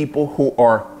these people who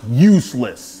are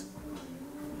useless.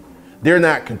 They're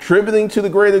not contributing to the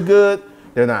greater good.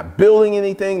 They're not building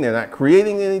anything. They're not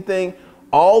creating anything.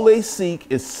 All they seek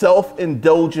is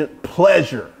self-indulgent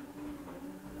pleasure.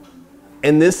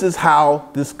 And this is how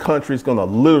this country is going to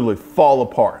literally fall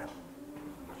apart.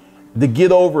 The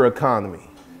get over economy.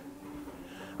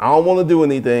 I don't want to do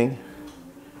anything.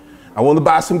 I want to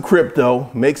buy some crypto,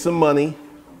 make some money.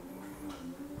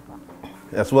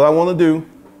 That's what I want to do.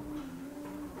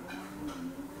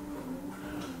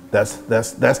 That's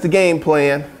the game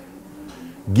plan.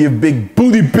 Give Big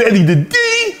Booty Betty the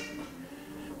D.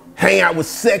 Hang out with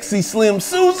sexy Slim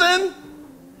Susan.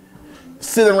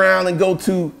 Sit around and go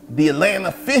to the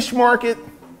Atlanta fish market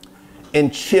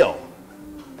and chill.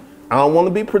 I don't want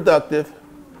to be productive.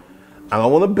 I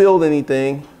don't want to build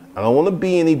anything. I don't want to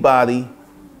be anybody.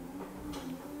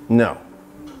 No.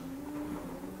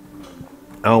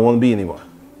 I don't want to be anyone.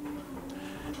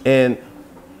 And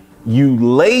you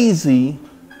lazy,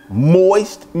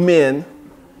 moist men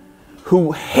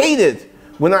who hate it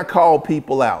when I call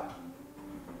people out.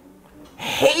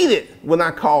 Hate it when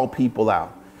I call people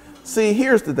out. See,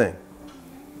 here's the thing.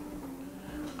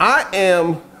 I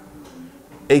am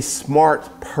a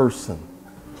smart person.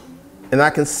 And I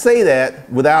can say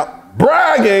that without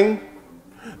bragging.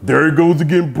 There he goes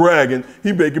again bragging.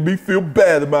 He making me feel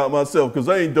bad about myself because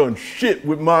I ain't done shit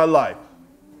with my life.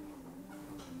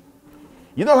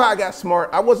 You know how I got smart?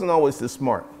 I wasn't always this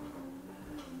smart.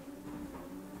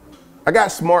 I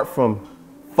got smart from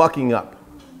fucking up.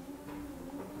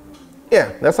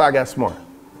 Yeah, that's how I got smart.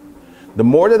 The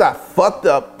more that I fucked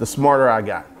up, the smarter I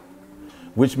got.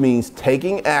 Which means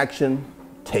taking action,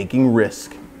 taking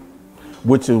risk.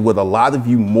 Which is what a lot of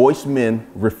you moist men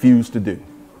refuse to do.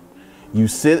 You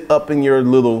sit up in your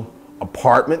little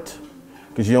apartment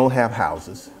because you don't have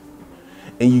houses.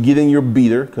 And you get in your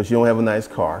beater because you don't have a nice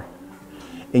car.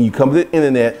 And you come to the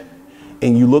internet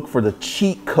and you look for the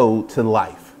cheat code to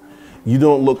life. You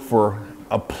don't look for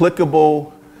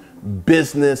applicable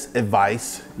business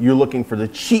advice. You're looking for the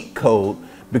cheat code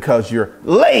because you're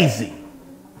lazy.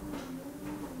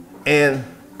 And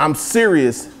I'm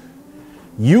serious.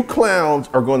 You clowns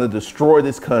are going to destroy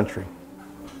this country.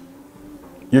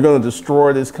 You're going to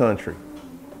destroy this country.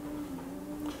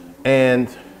 And,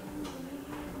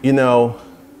 you know,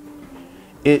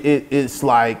 it's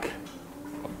like,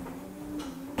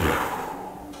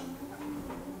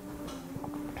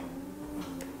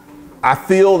 I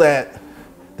feel that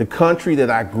the country that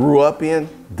I grew up in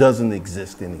doesn't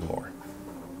exist anymore.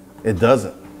 It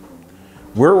doesn't.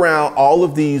 We're around all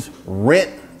of these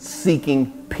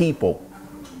rent-seeking people.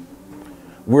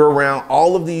 We're around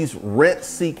all of these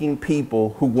rent-seeking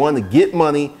people who want to get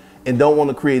money and don't want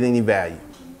to create any value.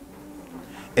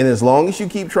 And as long as you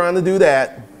keep trying to do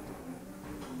that,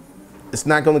 it's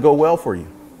not going to go well for you.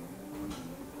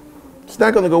 It's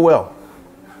not going to go well.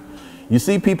 You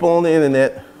see people on the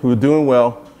internet who are doing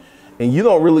well, and you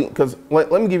don't really, because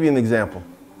let me give you an example.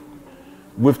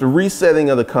 With the resetting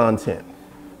of the content,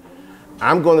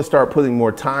 I'm going to start putting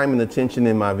more time and attention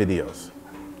in my videos.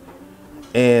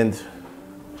 And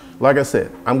like I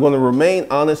said, I'm going to remain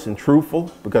honest and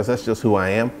truthful because that's just who I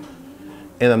am.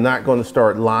 And I'm not going to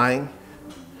start lying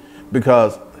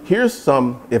because here's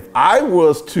some, if I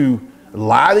was to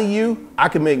lie to you, I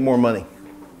could make more money.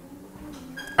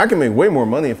 I can make way more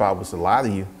money if I was to lie to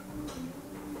you.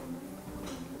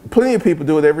 Plenty of people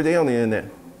do it every day on the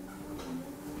internet.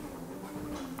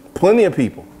 Plenty of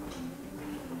people.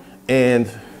 And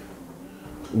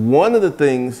one of the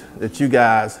things that you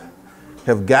guys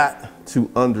have got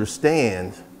to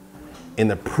understand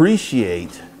and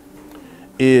appreciate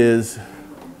is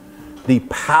The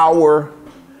power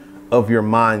of your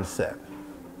mindset.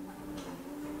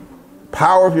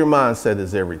 Power of your mindset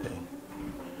is everything.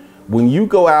 When you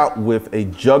go out with a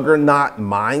juggernaut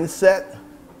mindset,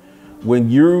 when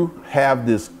you have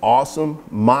this awesome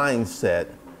mindset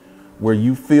where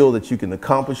you feel that you can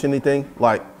accomplish anything,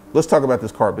 like, let's talk about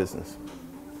this car business.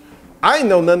 I ain't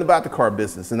know nothing about the car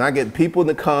business, and I get people in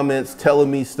the comments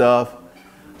telling me stuff,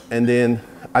 and then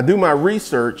I do my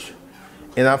research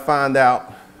and I find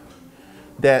out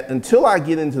that until I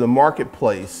get into the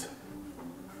marketplace,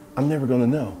 I'm never gonna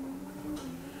know.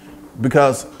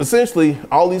 Because essentially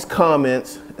all these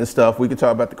comments and stuff, we could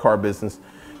talk about the car business,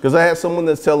 because I have someone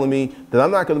that's telling me that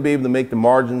I'm not gonna be able to make the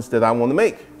margins that I wanna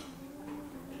make.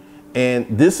 And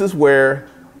this is where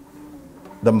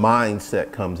the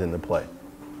mindset comes into play.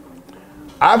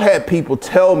 I've had people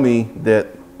tell me that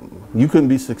you couldn't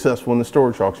be successful in the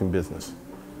storage auction business.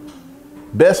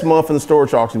 Best month in the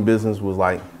storage auction business was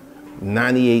like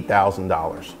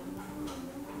 $98,000.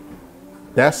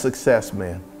 That's success,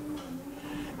 man.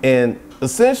 And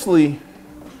essentially,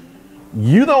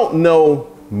 you don't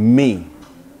know me.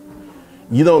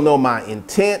 You don't know my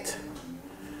intent.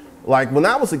 Like when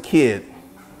I was a kid,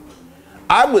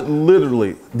 I would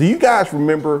literally, do you guys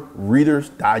remember Reader's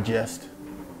Digest?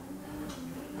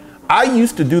 I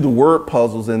used to do the word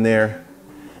puzzles in there,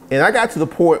 and I got to the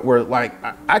point where like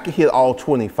I could hit all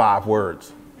 25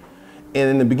 words. And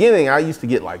in the beginning, I used to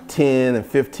get like 10 and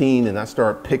 15, and I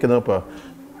started picking up a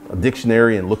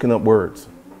dictionary and looking up words.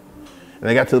 And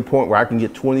I got to the point where I can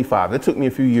get 25. It took me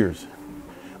a few years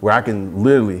where I can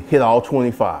literally hit all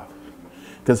 25.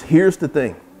 Because here's the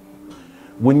thing.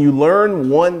 When you learn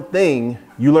one thing,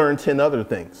 you learn 10 other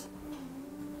things.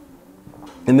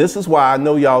 And this is why I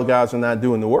know y'all guys are not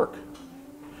doing the work.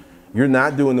 You're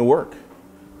not doing the work.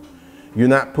 You're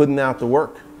not putting out the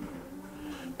work.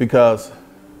 Because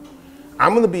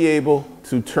I'm going to be able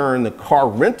to turn the car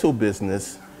rental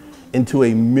business into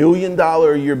 $1 million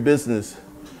a year business.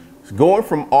 It's going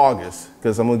from August,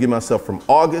 because I'm going to give myself from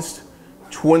August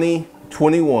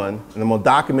 2021, and I'm going to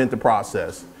document the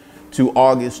process, to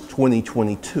August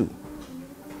 2022.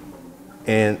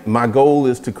 And my goal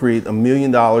is to create $1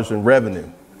 million in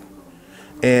revenue.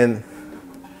 And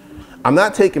I'm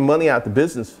not taking money out the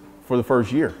business for the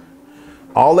first year.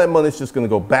 All that money is just going to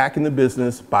go back in the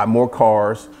business, buy more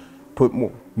cars, put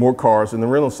more cars in the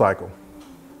rental cycle.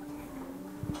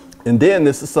 And then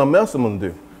this is something else I'm going to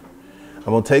do. I'm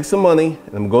going to take some money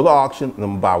and I'm going to go to auction and I'm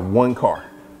going to buy one car.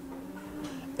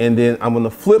 And then I'm going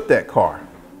to flip that car.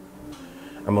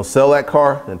 I'm going to sell that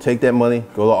car and take that money,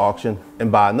 go to auction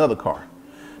and buy another car.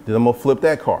 Then I'm going to flip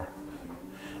that car.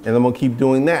 And I'm going to keep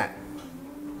doing that.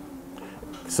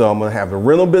 So I'm going to have the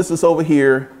rental business over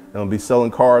here and I'll be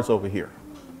selling cars over here.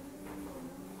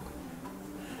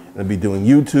 I'll be doing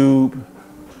YouTube,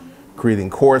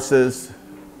 creating courses,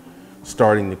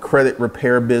 starting the credit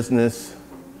repair business.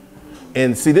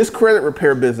 And see, this credit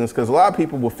repair business, because a lot of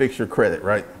people will fix your credit,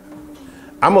 right?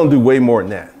 I'm going to do way more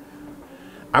than that.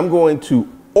 I'm going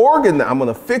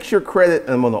to fix your credit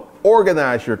and I'm going to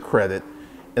organize your credit,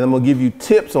 and I'm going to give you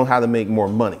tips on how to make more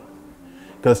money.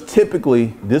 Because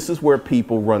typically, this is where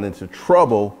people run into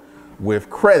trouble with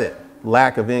credit,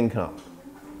 lack of income.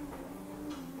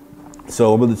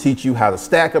 So I'm going to teach you how to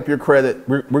stack up your credit.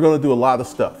 We're going to do a lot of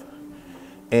stuff.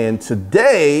 And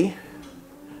today,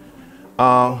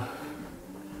 I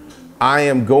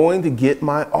am going to get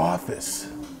my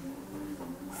office.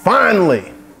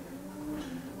 Finally.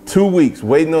 2 weeks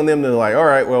waiting on them to like, all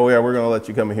right, well, yeah, we're going to let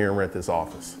you come in here and rent this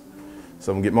office.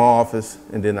 So I'm going to get my office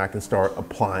and then I can start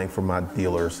applying for my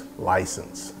dealer's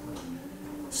license.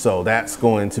 So that's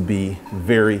going to be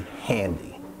very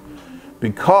handy,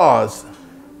 because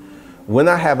when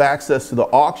I have access to the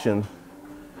auction,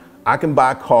 I can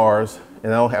buy cars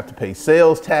and I don't have to pay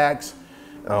sales tax.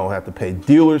 I don't have to pay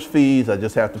dealer's fees. I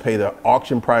just have to pay the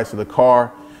auction price of the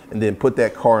car and then put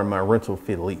that car in my rental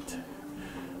fleet.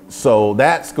 So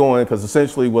that's going, because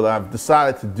essentially what I've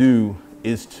decided to do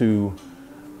is to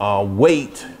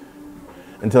wait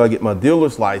until I get my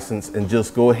dealer's license and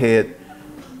just go ahead.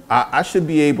 I should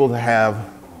be able to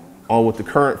have, with the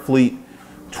current fleet,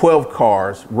 12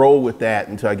 cars, roll with that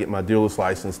until I get my dealer's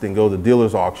license, then go to the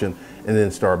dealer's auction and then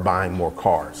start buying more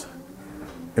cars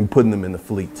and putting them in the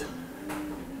fleet.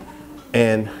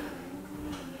 And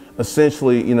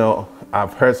essentially, you know,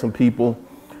 I've heard some people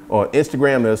on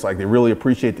Instagram that's like they really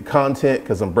appreciate the content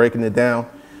because I'm breaking it down.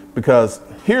 Because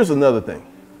here's another thing.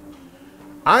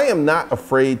 I am not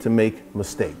afraid to make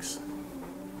mistakes.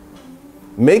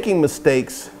 Making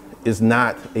mistakes is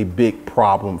not a big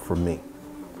problem for me.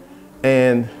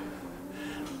 And,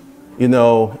 you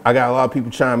know, I got a lot of people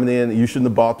chiming in, you shouldn't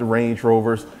have bought the Range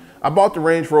Rovers. I bought the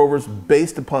Range Rovers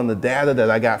based upon the data that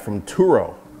I got from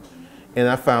Turo, and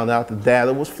I found out the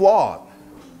data was flawed.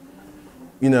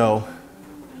 You know,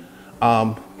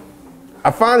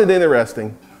 I find it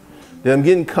interesting that I'm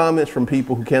getting comments from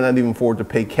people who cannot even afford to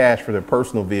pay cash for their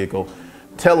personal vehicle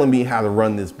telling me how to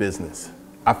run this business.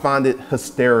 I find it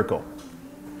hysterical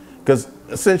because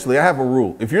essentially I have a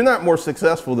rule. If you're not more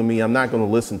successful than me, I'm not going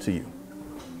to listen to you.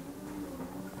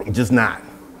 Just not.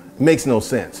 It makes no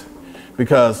sense.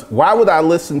 Because why would I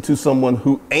listen to someone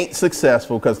who ain't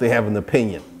successful because they have an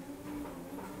opinion?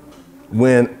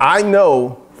 When I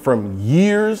know from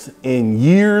years and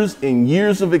years and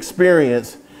years of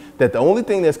experience that the only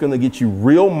thing that's going to get you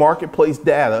real marketplace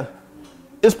data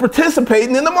is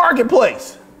participating in the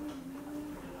marketplace.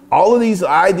 All of these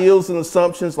ideals and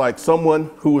assumptions, like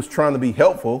someone who was trying to be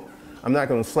helpful, I'm not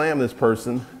going to slam this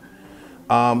person.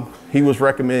 He was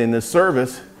recommending this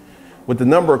service. With the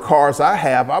number of cars I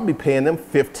have, I'll be paying them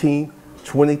 $15,000,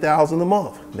 $20,000 a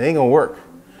month. They ain't gonna work.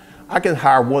 I can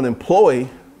hire one employee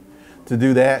to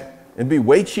do that and be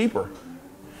way cheaper.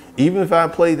 Even if I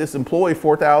pay this employee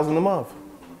 $4,000 a month,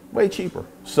 way cheaper.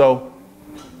 So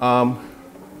I'm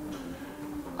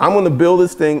gonna build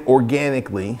this thing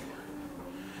organically,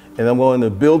 and I'm going to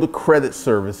build the credit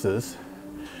services,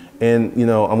 and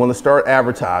I'm gonna start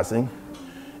advertising.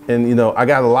 And I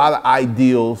got a lot of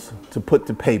ideals to put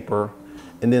to paper,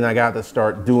 and then I got to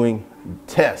start doing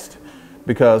tests,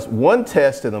 because one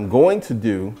test that I'm going to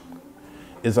do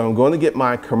is I'm going to get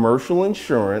my commercial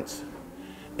insurance,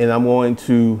 and I'm going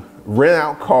to rent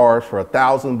out cars for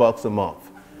 $1,000 a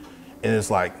month. And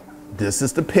it's like, this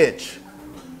is the pitch.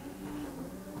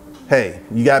 Hey,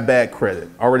 you got bad credit.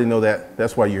 I already know that.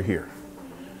 That's why you're here.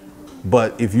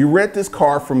 But if you rent this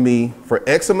car from me for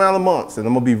X amount of months, and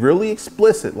I'm gonna be really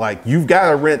explicit, like you've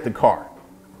gotta rent the car.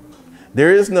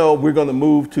 There is no, we're gonna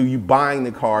move to you buying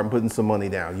the car and putting some money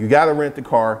down. You gotta rent the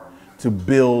car to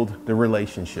build the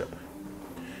relationship.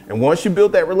 And once you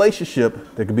build that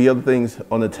relationship, there could be other things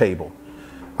on the table.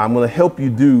 I'm gonna help you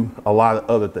do a lot of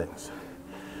other things.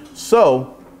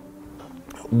 So,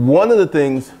 one of the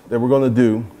things that we're gonna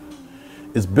do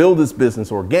is build this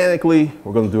business organically.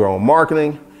 We're gonna do our own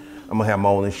marketing. I'm gonna have my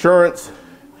own insurance,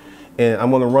 and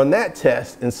I'm gonna run that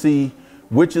test and see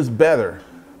which is better,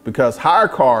 because hire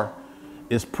car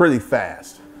is pretty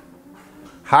fast.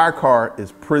 Hire car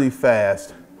is pretty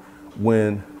fast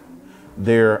when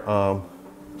they're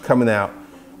coming out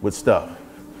with stuff.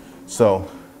 So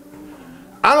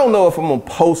I don't know if I'm gonna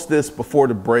post this before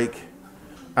the break.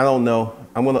 I don't know.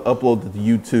 I'm gonna upload it to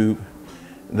YouTube.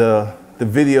 The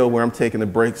video where I'm taking a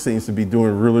break seems to be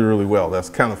doing really, really well. That's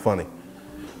kind of funny,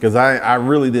 because I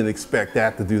really didn't expect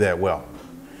that to do that well.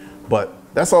 But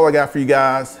that's all I got for you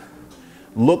guys.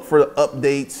 Look for the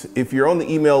updates. If you're on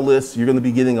the email list, you're gonna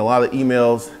be getting a lot of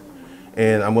emails,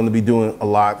 and I'm gonna be doing a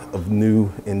lot of new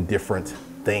and different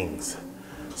things.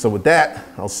 So with that,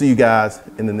 I'll see you guys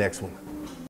in the next one.